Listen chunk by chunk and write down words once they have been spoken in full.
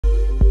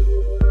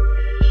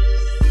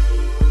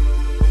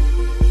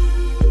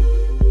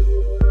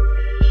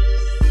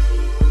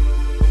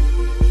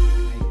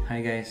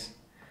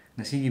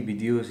Ngasigi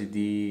video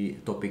sidi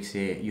topic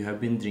se you have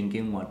been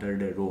drinking water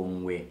the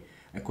wrong way.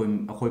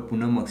 Akoi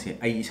punamak se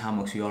ai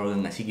isamak su yaraga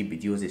ngasigi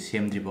video se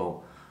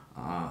semdribo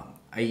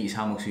ai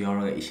isamak su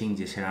yaraga ising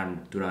je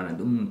seran turana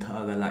dum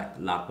thaga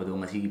lakpado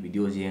ngasigi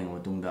video je yang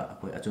matungda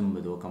akoi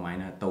achumbado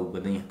kamaina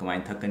tawgadani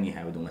kamaina thakani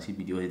haibado ngasi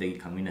video se dagi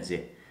khangmina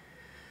se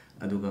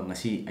aduga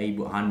ngasi ai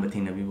bu han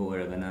bathina bi bo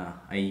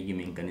ragana ai gi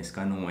min Kanish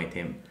ka nongwai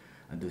them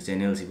adu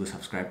channel sibu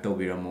subscribe to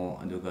biramo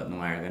aduga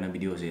nungairagana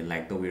video se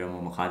like to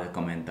biramo makhada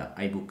comment ta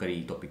ai bu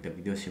kari topic ta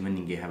video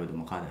semaninge habadu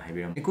makhada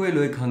haibiram ekoi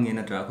loi khange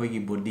na tra koi gi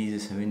body je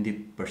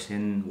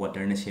 70%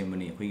 water na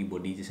semani koi gi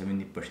body je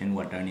 70%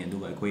 water ni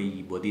aduga koi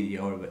gi body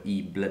je or e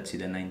blood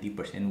sida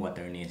 90%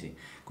 water ni se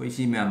koi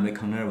si myam loi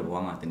khangnar ba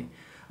wa ngatani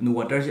anu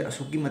water se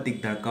asuki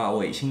matik darka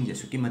oi sing je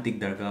asuki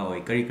matik darka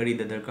oi kari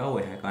da darka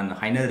oi ha kan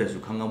haina da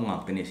su khangam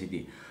ngaktani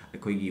sidi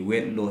ꯑꯩꯈꯣꯏꯒꯤ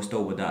weight loss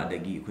ꯇꯧꯕꯗ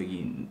ꯑꯗꯒꯤ ꯑꯩꯈꯣꯏꯒꯤ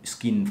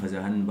skin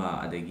ꯐꯖꯍꯟꯕ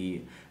ꯑꯗꯒꯤ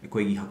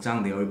ꯑꯩꯈꯣꯏꯒꯤ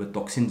ꯍꯛꯆꯥꯡꯗ ꯌꯥꯎꯔꯤꯕ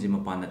ꯇꯣꯛꯁꯤꯟꯁꯦ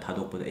ꯃꯄꯥꯟꯗ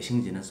ꯊꯥꯗꯣꯛꯄꯗ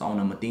ꯏꯁꯤꯡꯁꯤꯅ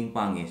ꯆꯥꯎꯅ ꯃꯇꯦꯡ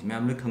ꯄꯥꯡꯉꯦ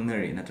ꯃꯌꯥꯝ ꯂꯣꯏ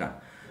ꯈꯪꯅꯔꯦ ꯅꯠꯇ꯭ꯔꯥ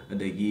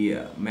ꯑꯗꯒꯤ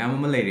ꯃꯌꯥꯝ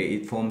ꯑꯃ ꯂꯩꯔꯦ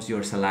it forms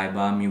your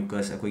saliva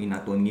mucus ꯑꯩꯈꯣꯏꯒꯤ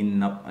ꯅꯥꯇꯣꯟꯒꯤ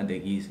ꯅꯞ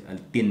ꯑꯗꯒꯤ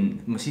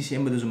ꯇꯤꯟ ꯃꯁꯤ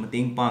ꯁꯦꯝꯕꯗꯁꯨ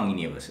ꯃꯇꯦꯡ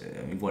ꯄꯥꯡꯉꯤꯅꯦꯕ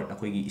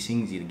ꯑꯩꯈꯣꯏꯒꯤ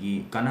ꯏꯁꯤꯡꯁꯤꯒꯤ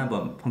ꯀꯥꯟꯅꯕ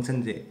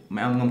ꯐꯪꯁꯟꯁꯦ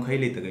ꯃꯌꯥꯝ ꯉꯝꯈꯩ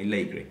ꯂꯩꯇꯒꯩ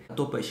ꯂꯩꯈ꯭ꯔꯦ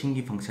ꯑꯇꯣꯞꯄ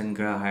ꯏꯁꯤꯡꯒꯤ ꯐꯪꯁꯟ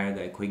ꯈꯔ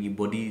ꯍꯥꯏꯔꯒ ꯑꯩꯈꯣꯏꯒꯤ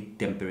ꯕꯣꯗꯤ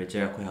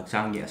ꯇꯦꯝꯄꯔꯦꯆꯔ ꯑꯩꯈꯣꯏ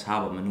ꯍꯛꯆꯥꯡꯒꯤ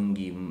ꯑꯁꯥꯕ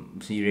ꯃꯅꯨꯡꯒꯤ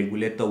ꯁꯤ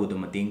ꯔꯦꯒꯨꯂꯦꯠ ꯇꯧꯕꯗ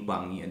ꯃꯇꯦꯡ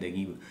ꯄꯥꯡꯉꯤ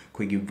ꯑꯗꯒꯤ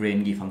ꯑꯩꯈꯣꯏꯒꯤ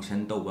ꯕ꯭ꯔꯦꯟꯒꯤ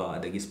ꯐꯪꯁꯟ ꯇꯧꯕ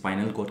ꯑꯗꯒꯤ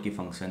ꯁ꯭ꯄꯥꯏꯅꯦꯜ ꯀꯣꯔꯗꯀꯤ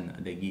ꯐꯪꯁꯟ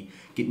ꯑꯗꯒꯤ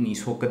ꯀꯤꯗꯅꯤ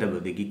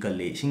ꯁꯣꯛꯀꯗꯕꯗꯒꯤ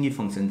ꯀꯜꯂꯦ ꯏꯁꯤꯡꯒꯤ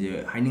ꯐꯪꯁꯟꯁꯦ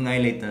ꯍꯥꯏꯅꯤꯡꯉꯥꯏ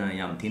ꯂꯩꯇꯅ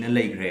ꯌꯥꯝ ꯊꯤꯅ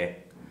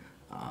ꯂꯩꯈ꯭ꯔꯦ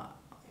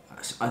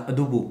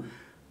ꯑꯗꯨꯕꯨ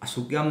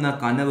asuk yamna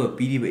kanaba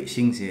piriba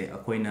isingse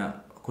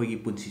akoigi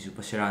punsisu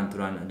paseran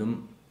turan adum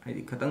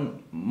haidi khatang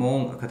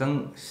mong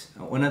khatang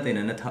ona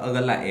taina na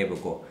thaaga laeba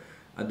ko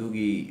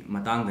adugi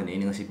matang da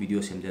ne ngasi video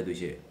semja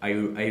duise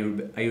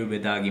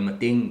ayurveda gi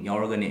mateng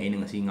yauraga ne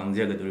aina ngasi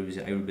ngangjaga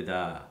doribise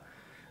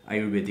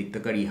ayurvedic ta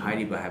kari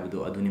hairiba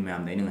habado aduni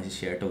mayam da aina ngasi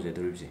share tawje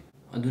doribise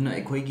aduna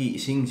akoigi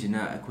ising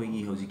sina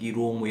akoigi hojiki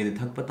wrong way da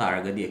thakpa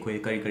taraga di akoi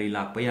kari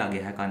lakpa yage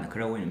ha kana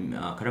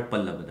khara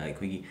pallabada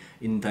akoigi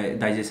in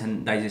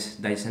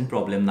digestion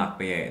problem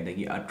lakpa ya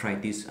adagi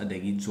arthritis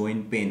adagi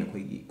joint pain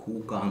akoigi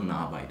khu kang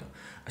na bai do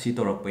asi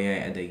torakpa ya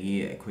adagi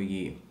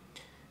akoigi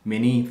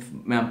many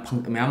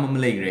ma'am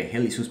malegre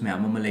health issues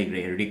ma'am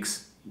malegre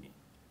risks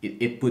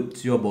it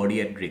puts your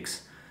body at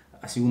risk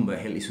asigumba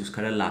health issues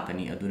kara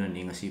lakani aduna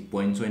ne ngasi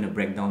points oina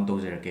breakdown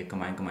tawjerake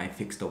kamai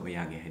fix tawba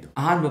yage hedo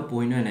ahanba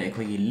point oina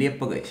ekhoigi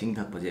leppaga ising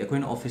thakpaje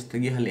ekhoina office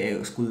tagi hale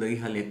school tagi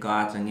hale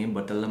ka change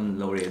batalam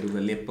lawre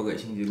aduga leppaga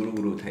ising ji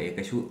guru thae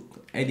kaisu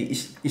aidi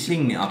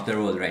ising ne after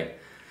all right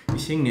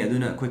ising ne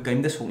aduna khoi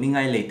kaimda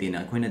sokningai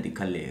leitena khoina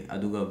dikhalle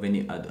aduga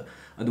beni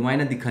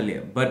adumaina dikhalle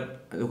but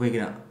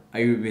akoigi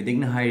ayurvedic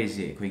na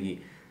hairise khoigi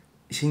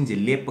ising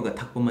je leppaga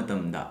thakpa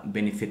matamda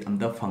benefit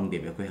amda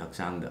phangdebe khoi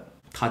hakchangda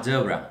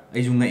Thajabra, I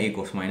junga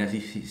ecos minus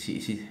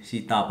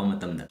si tapa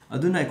matamda.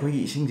 Aduna koi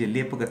ising je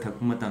lepaga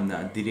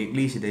thakmatamda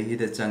directly si the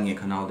hit change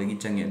canal the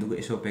change aduga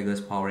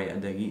esophagus power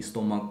adagi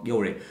stomach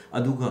yore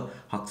aduga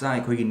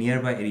hakcha koi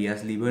nearby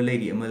areas liver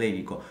lady ama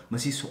lady ko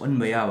masi soan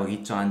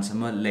bayawagi chance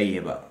ama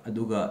layeba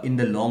aduga in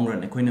the long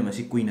run koina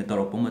masi kuina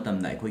tarokpa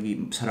matamda koi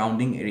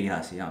surrounding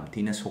areas yam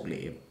thina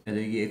soklebe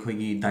adagi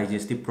koi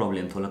digestive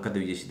problem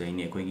tholakadoi si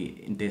daine koi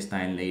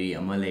intestine lady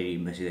ama lady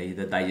masi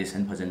the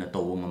digestion phajana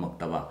tawu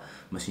mamaktaba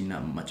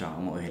masina macha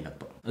ama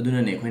ohelakpa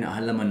aduna ne khoina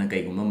ahalamana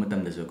kaigumba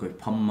matamda so koi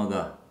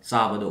phammaga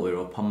chabada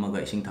oiro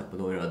phammaga ising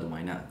thakpada oiro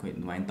adumaina koi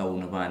dumain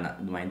tawna bana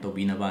dumain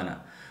tobina bana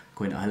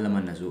koina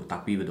ahalamana su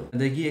takpibado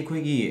adagi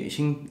ekhoigi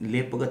ising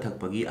lepaga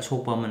thakpagi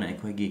asokpa mana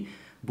ekhoigi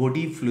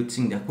body fluid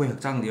sing da koi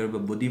hakchang der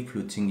body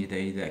fluid sing ji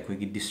dai da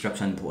ekhoigi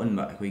disruption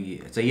thoanba ekhoigi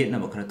chayet na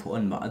bakara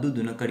thoanba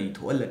aduduna kari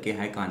thoalake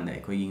hai kan da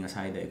ekhoigi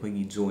ngasai da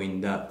ekhoigi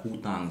joint da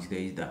kutang ji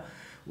dai da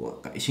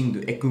ising du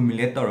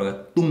accumulate tawraga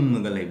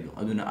tungga leibo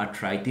aduna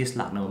arthritis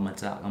lakna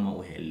macha ama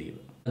oheliba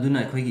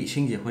aduna ekhoigi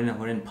ising je hoina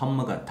horen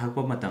phammaga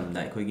thakpa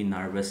matamda ekhoigi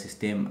nervous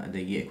system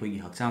adagi ekhoigi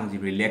hakchang ji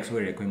relax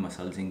ore ekoi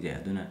muscle sing je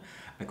aduna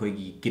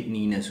ekhoigi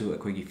kidney na su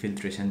ekhoigi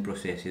filtration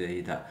process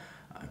da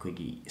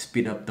ekhoigi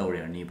speed up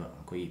tawrani ba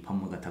ekoi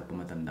phammaga thakpa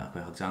matamda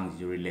ekoi hakchang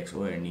ji relax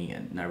orani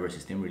nervous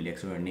system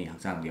relax orani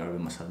hakchang ji arba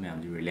muscle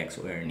mayam ji relax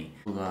orani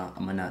uga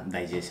amana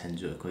digestion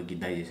ju ekhoigi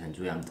digestion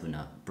ju yam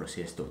thuna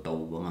process to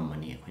tawba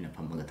ngamani ekhoina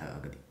phammaga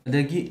thakagadi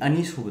adagi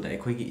ani subada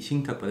ekhoigi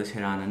ising thakpada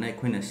serana na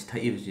ekhoina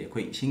thaibje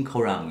ekoi ising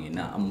khawrangi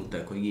na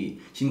amuta ekhoigi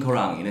ising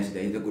khawrangi na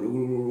sida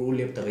guru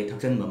lep ta gai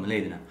thakchanba ma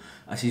leidana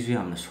asi ju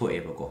yamna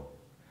soeba ko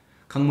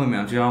khangma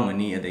mayam ju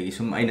yawngani adagi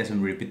sum aina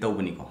sum repeat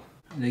tawbani ko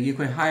adagi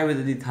koi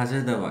haibadadi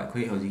thajadaba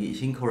koi hojigi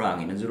ising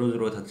khawrangi na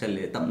zero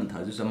thakchalle tamna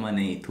thaju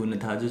samane thuna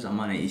thaju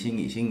samane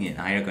ising ne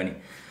hairakani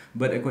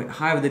but koi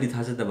haibadadi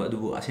thajadaba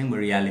adubu asengba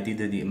reality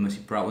dadi masi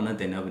prauna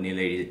tenabani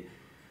leiri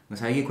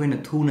ngasai koi na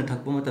thuna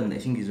thakpa matamda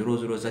ising gi zero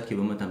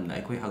chatkiba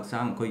matamda koi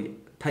hakchang koi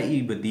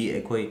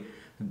thaibadi koi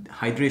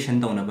hydration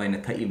tawna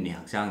baina thaibni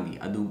hakchang di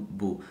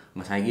adubu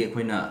ngasai gi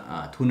koi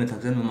na thuna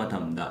thakjanba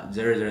matamda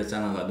zara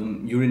changa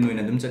adum urine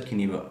oina adum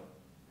chatkini ba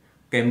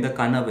Kemda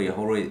kana ba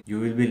horoi you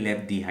will be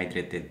left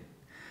dehydrated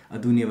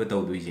aduni ba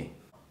tawduise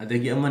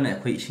adagi amana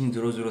akhoi ising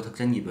zero zero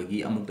thakchangi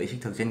bagi amukta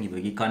ising thakchangi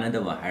bagi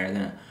kanadaba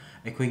hairagana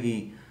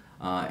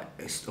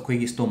akhoi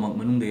gi stomach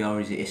manungda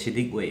yaurije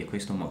acidic way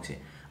akhoi stomach se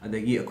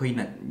adagi akhoi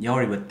na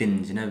yauriba tin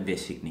jina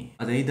basic ni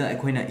adaida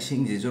akhoi na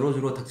ising je zero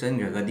zero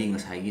thakchangraga di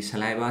ngasai gi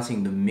saliva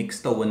sing du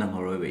mix tawba na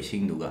ngoroi ba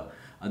ising duga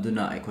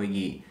aduna akhoi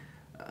gi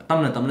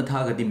tamna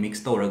thaga di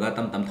mix tawraga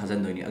tam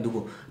thajan doini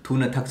adugo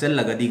thuna thakchal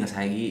laga di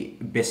ngasai gi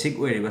basic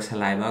oiriba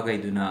saliva ga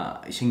iduna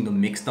ising du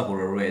mix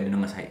tawroi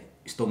aduna ngasai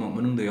stomach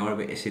manungda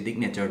yauriba acidic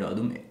nature da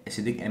adum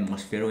acidic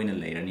atmosphere oina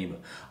leirani ba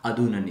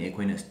aduna ni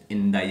akhoi na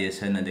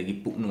indigestion adagi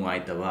puk nuai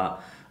taba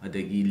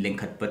adagi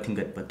lengkhatpa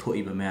thingkhatpa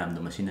thoiba mayam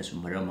da masina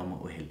sumaram ama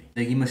oheli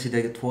adagi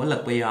masida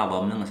thoalakpa yaba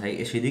amna ngasai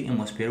acidic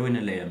atmosphere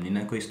oina leiramni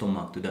na koi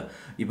stomach tu da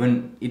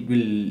even it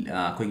will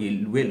koi gi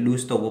weight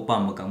lose tawba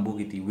pamba kangbu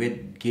gi ti weight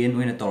gain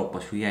oina torpa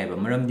su yaiba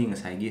maram di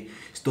ngasai gi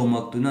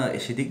stomach tu na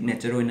acidic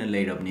nature oina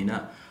leiramni na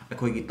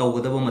akhoi gi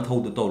tawgadaba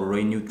mathau du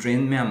tawroi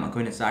nutrient mayam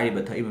akhoi na chari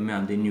ba thaiba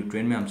mayam de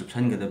nutrient mayam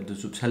chupsangadab du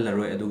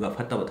chupsallaroi aduga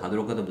fattaba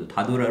thadorokadab du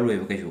thadoraroi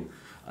ba kaisu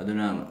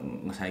aduna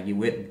ngasai gi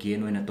weight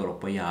gain oina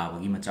torpa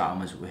yabagi macha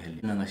ama su oheli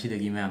na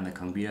ngasidagi mayam na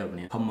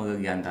khangbirabani phammaga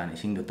gyan tan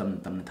ising du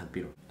tamna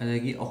thakpiro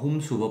adagi ahum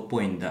suba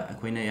point da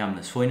akhoi na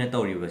yamna soina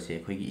tawriba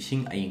se akhoi gi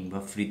ising aingba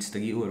fridge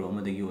tagi oiro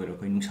amadagi oiro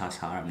akhoi nungsa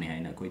saramni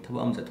haina akhoi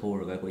thaba am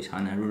chathorga akhoi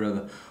sana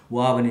ruraga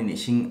wabani ni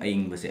ising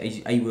aingba se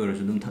ai oiro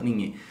su dum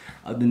thakningi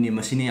aduni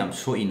masine yam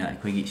soina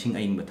akhoi gi ising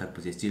aingba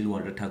thakpa se chill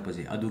water thakpa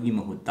se adugi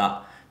mahutta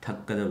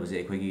thakadaba se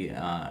akhoi gi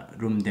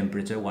room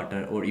temperature water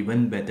or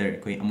even better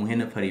akhoi amu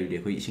hena faribde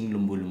akhoi ising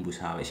lumbu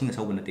sa ising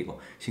asauba nate ko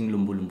ising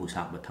lumbu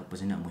sa ba thakpa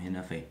sina amu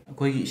hena fai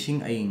akhoi gi ising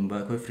aingba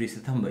akhoi freeze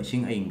ta thamba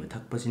ising aingba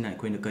thakpa sina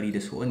akhoi na kari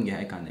da soon ge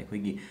hai kan akhoi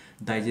gi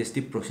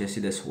digestive process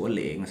da so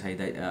le ngasai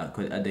da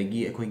akhoi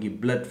adagi akhoi gi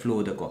blood flow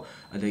da ko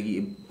adagi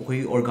akhoi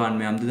organ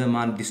mayam da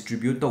man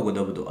distribute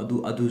tawgadaba do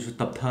adu su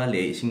taptha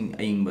le ising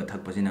aingba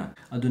thakpa sina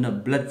aduna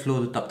blood flow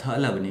du taptha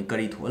labani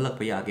kari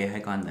thoalakpa ya ge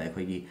hai kan da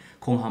akhoi gi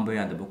khong hamba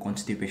ya da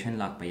constipation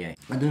lakpa yai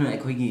aduna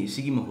akhoi gi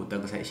sigi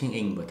mahuta ga sai ising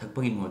aingba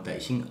thakpa gi mahuta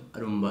ising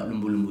arumba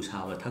lumbu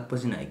saba thakpa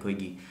sina akhoi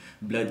gi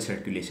blood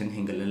circulation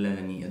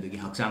hengalalani adugi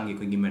hakchang gi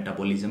akhoi gi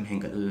metabolism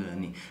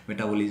hengalalani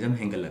metabolism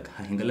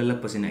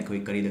hengalalak pasina akhoi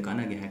kari da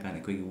kana ge ha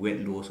kana akhoi gi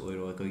weight loss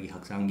oiro akhoi gi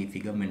hakchang gi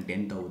figure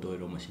maintain taw do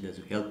oiro masida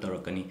su help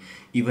tarakani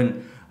even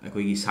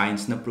akhoi gi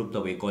science na prove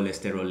tawe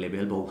cholesterol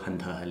level bo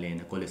hantha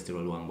halena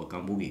cholesterol wangba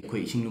kambu gi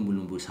akhoi ising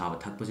lumbu saba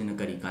thakpa sina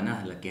kari kana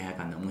halake ha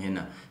kana mu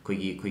hena akhoi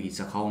gi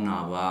chakhau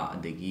na ba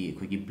adagi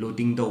akhoi gi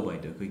bloating taw ba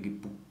akhoi gi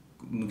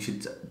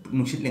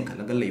nushit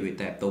lengkhalaga leiwe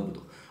type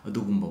tawbudo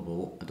adugumba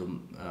bo adum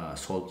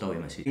solve tawe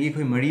masi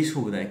akhoi mari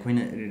subada akhoi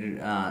na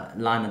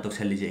lana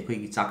toksalije akhoi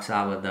gi chak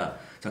chaba da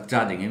chak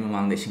cha de ngem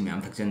mang de sing myam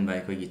thakchan ba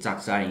akhoi gi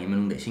chak chari ngem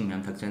manung de sing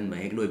myam thakchan ba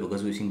hek loiba ga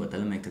su sing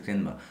bottle mek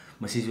thakchan ba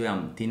masi ju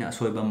yam tina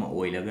asoiba ma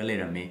oilaga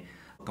lerame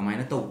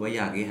kamaina tawba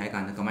yage hai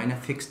kan kamaina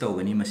fix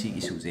tawgani masi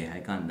issue je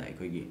hai kan da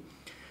akhoi gi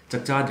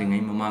chakcha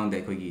dringai mamang da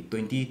akhoi gi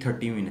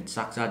 20-30 minutes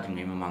chakcha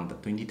dringai mamang da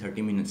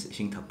 20-30 minutes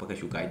ising thakpa ka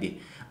su kaide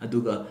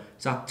aduga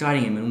chakcha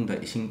ringai manung da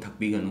ising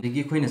thakbi ganu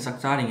gi akhoi na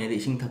chakcha ringai da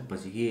ising thakpa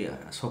ji gi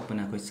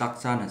sokpana akhoi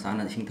chakcha na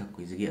chana ising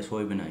thakpi ji gi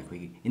asoibana akhoi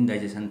gi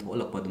indigestion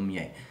tholakpa dum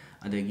yai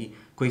adagi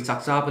akhoi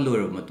chakcha ba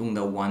loiro matung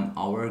da 1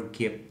 hour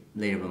gap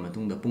leiraba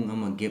matung da pung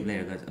ama gap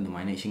leiraga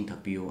adumaina ising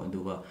thakpiyo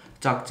aduga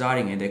chakcha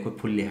ringai da akhoi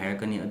phulli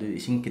hairakani adu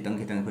ising kitang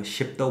akhoi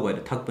shift tawba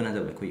da thakpana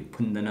da akhoi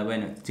phundana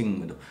baina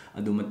chingbudo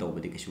aduma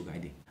tawbadi kisu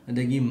kaide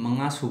adagi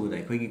manga subada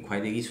akhoi gi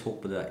khwaidagi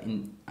sokpada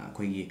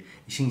akhoi gi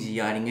ising ji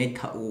yaringai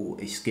thau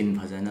skin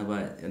phajana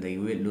ba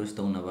adagi weight loss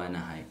tawna ba na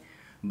hai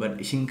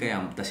but ising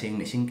kayam taseng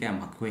ising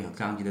kayam akhoi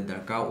hakchang ji da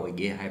darka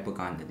oige hai pa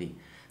kan dadi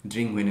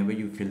drink whenever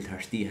you feel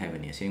thirsty hai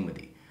bani aseng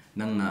badi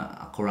nangna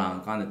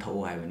akhorang kan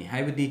thau hai bani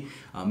hai badi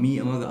mi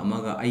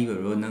amaga ai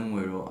wero nang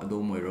wero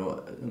adom wero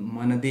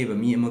manadeba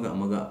mi amaga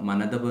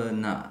manadaba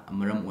na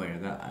maram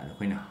oiraga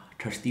akhoi na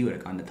thirsty wera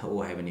kan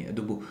thau hai bani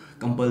adubu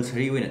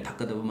compulsory wena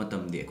thakadaba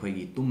matam de akhoi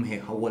gi tum he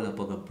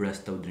hawalapaga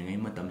brush tawdringai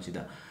matam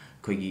sida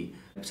akhoi gi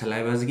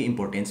saliva gi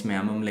importance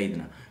mayam am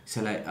leidna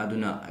salai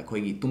aduna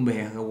akhoi gi tum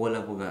he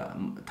hawalapaga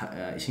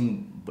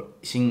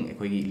ising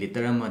akhoi gi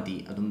liter amadi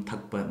adum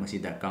thakpa masi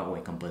darka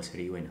oi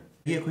compulsory wena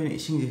gi akhoi na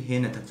ising je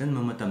hena thakchan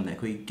ma matam da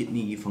akhoi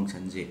kidney gi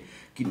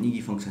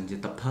function je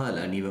taptha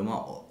la ni ba ma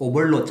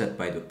overload chat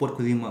pai do pot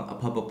khudi ma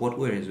aphaba pot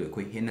oire ju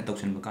akhoi hena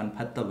toksan ba kan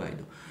phatta bai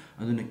do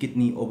aduna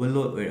kidney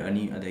overload oire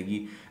ani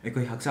adagi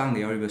akhoi hakchang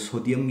da yariba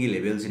sodium gi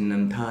level jin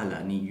nam tha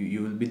la ni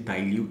you will be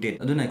diluted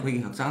aduna akhoi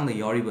gi hakchang da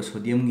yariba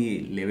sodium gi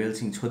level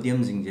sing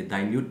sodium jing je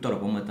dilute tor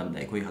ba matam da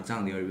akhoi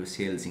hakchang da yariba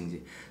cell sing je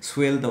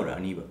swell tor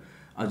ani ba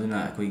aduna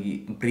akhoi gi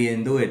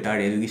brain do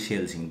etare du gi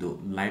cell sing do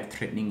life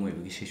threatening way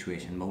gi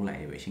situation mau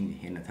lai ba sing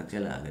hena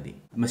thakjala agadi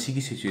masi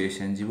gi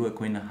situation jibu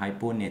akhoi na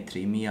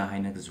hyponatremia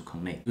haina ga ju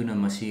khangnai aduna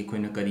masi akhoi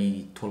na kari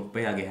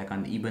tholpa ya ge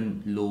hakan even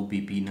low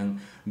bp nang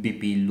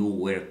bp low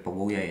where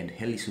pawo ya and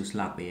health issues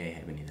la pa ya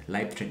habani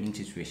life threatening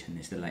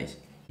situation is the life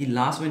i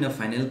last one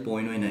final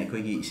point oina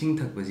akhoi gi ising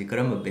thakpa ji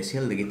karamba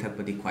vessel dagi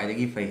thakpa di khwai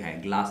dagi fai hai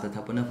glass da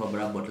thapana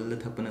fabra bottle da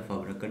thapana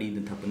fabra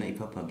ꯀꯔꯤꯗ ꯊꯛꯄꯅ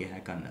ꯏꯐ ꯐꯒꯦ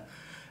ꯍꯥꯏ ꯀꯥꯟꯗ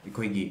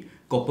ꯑꯩꯈꯣꯏꯒꯤ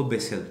copper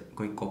vessel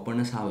ꯑꯩꯈꯣꯏ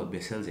ꯀꯣꯄꯔꯅ ꯁꯥꯕ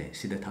ꯕꯦꯁꯦꯜꯁꯦ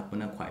ꯁꯤꯗ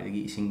ꯊꯛꯄꯅ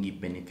ꯈ꯭ꯋꯥꯏꯗꯒꯤ ꯏꯁꯤꯡꯒꯤ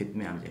benefit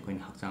ꯃꯌꯥꯝꯁꯦ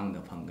ꯑꯩꯈꯣꯏꯅ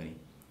ꯍꯛꯆꯥꯡꯗ ꯐꯪꯒꯅꯤ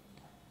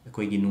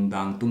ꯑꯩꯈꯣꯏꯒꯤ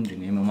ꯅꯨꯡꯗꯥꯡ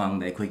ꯇꯨꯝꯗ꯭ꯔꯤꯉꯩ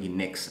ꯃꯃꯥꯡꯗ ꯑꯩꯈꯣꯏꯒꯤ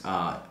ꯅꯦꯛꯁ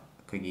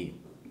ꯑꯩꯈꯣꯏꯒꯤ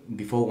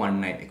ꯕꯤꯐꯣꯔ ꯋꯥꯟ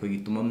ꯅꯥꯏꯠ ꯑꯩꯈꯣꯏꯒꯤ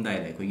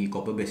ꯇꯨꯝꯃꯝꯗꯥꯏꯗ ꯑꯩꯈꯣꯏꯒꯤ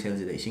ꯀꯣꯄꯔ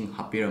ꯕꯦꯁꯦꯜꯁꯤꯗ ꯏꯁꯤꯡ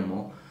ꯍꯥꯞꯄꯤꯔꯝꯃꯣ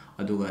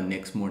ꯑꯗꯨꯒ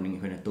ꯅꯦꯛꯁ ꯃꯣꯔꯅꯤꯡ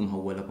ꯑꯩꯈꯣꯏꯅ ꯇꯨꯝ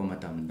ꯍꯧꯒꯠꯂꯛꯄ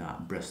ꯃꯇꯝꯗ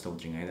ꯕ꯭ꯔꯁ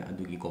ꯇꯧꯗ꯭ꯔꯤꯉꯩꯗ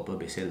ꯑꯗꯨꯒꯤ ꯀꯣꯄꯔ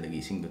ꯕꯦꯁꯦꯜꯗꯒꯤ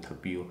ꯏꯁꯤꯡꯗꯣ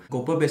ꯊꯛꯄꯤꯌꯨ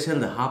ꯀꯣꯄꯔ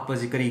ꯕꯦꯁꯦꯜꯗ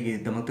ꯍꯥꯞꯄꯁꯤ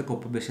ꯀꯔꯤꯒꯤꯗꯃꯛꯇ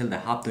ꯀꯣꯄꯔ ꯕꯦꯁꯦꯜꯗ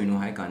ꯍꯥꯞꯇꯣꯏꯅꯣ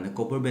ꯍꯥꯏ ꯀꯥꯟꯗ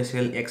ꯀꯣꯄꯔ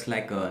ꯕꯦꯁꯦꯜ ꯑꯦꯛꯁ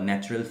ꯂꯥꯏꯛ ꯑ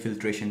ꯅꯦꯆꯔꯦꯜ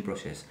ꯐꯤꯜꯇ꯭ꯔꯦꯁꯟ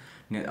ꯄ꯭ꯔꯣꯁꯦꯁ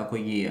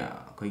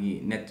ꯑꯩꯈꯣꯏꯒꯤ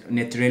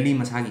ꯅꯦꯆꯔꯦꯂꯤ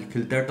ꯃꯁꯥꯒꯤ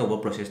ꯐꯤꯜꯇꯔ ꯇꯧꯕ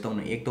ꯄ꯭ꯔꯣꯁꯦꯁ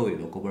ꯇꯧꯅ ꯑꯦꯛ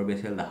ꯇꯧꯋꯦꯕ ꯀꯣꯄꯔ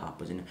ꯕꯦꯁꯦꯜꯗ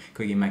ꯍꯥꯞꯄꯁꯤꯅ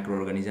ꯑꯩꯈꯣꯏꯒꯤ ꯃꯥꯏꯀ꯭ꯔꯣ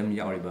ꯑꯣꯔꯒꯥꯅꯤꯖꯝ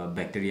ꯌꯥꯎꯔꯤꯕ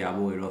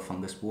ꯕꯦꯛꯇꯦꯔꯤꯌꯥꯕꯨ ꯑꯣꯏꯔꯣ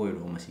ꯐꯪꯒꯁꯄꯨ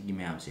ꯑꯣꯏꯔꯣ ꯃꯁꯤꯒꯤ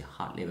ꯃꯌꯥꯝꯁꯦ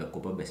ꯍꯥꯠꯂꯦꯕ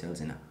ꯀꯣꯄꯔ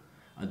ꯕꯦꯁꯦꯜꯁꯤꯅ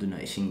ꯑꯗꯨꯅ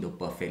ꯏꯁꯤꯡꯗꯣ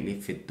ꯄꯔꯐꯦꯛꯂꯤ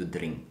ꯐꯤꯠ ꯇꯨ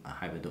ꯗ꯭ꯔꯤꯡ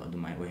ꯍꯥꯏꯕꯗꯣ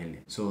ꯑꯗꯨꯃꯥꯏꯅ ꯑꯣꯏꯍꯜꯂꯦ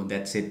ꯁꯣ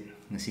ꯗꯦꯠꯁ ꯏꯠ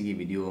ꯉꯁꯤꯒꯤ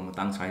ꯚꯤꯗꯤꯑꯣ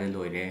ꯃꯇꯥꯡ ꯁ꯭ꯋꯥꯏꯗ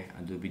ꯂꯣꯏꯔꯦ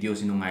ꯑꯗꯨ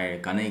ꯚꯤꯗꯤꯑꯣꯁꯤ ꯅꯨꯡꯉꯥꯏꯔꯦ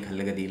ꯀꯥꯟꯅꯩ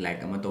ꯈꯜꯂꯒꯗꯤ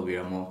ꯂꯥꯏꯛ ꯑꯃ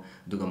ꯇꯧꯕꯤꯔꯝꯃꯣ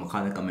ꯑꯗꯨꯒ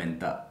ꯃꯈꯥꯗ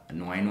ꯀꯃꯦꯟꯇ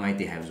ꯅꯨꯡꯉꯥꯏ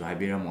ꯅꯨꯡꯉꯥꯏꯇꯦ ꯍꯥꯏꯕꯁꯨ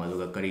ꯍꯥꯏꯕꯤꯔꯝꯃꯣ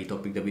ꯑꯗꯨꯒ ꯀꯔꯤ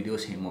ꯇꯣꯄꯤꯛꯇ ꯚꯤꯗꯤꯑꯣ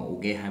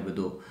ꯁꯦꯝꯃꯛꯎꯒꯦ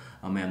ꯍꯥꯏꯕꯗꯣ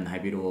ꯃꯌꯥꯝꯅ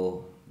ꯍꯥꯏꯕꯤꯔꯛꯑꯣ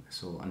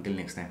ꯁꯣ ꯑꯟꯇꯤꯜ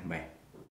ꯅꯦꯛꯁ ꯇꯥꯏꯝ ꯕꯥꯏ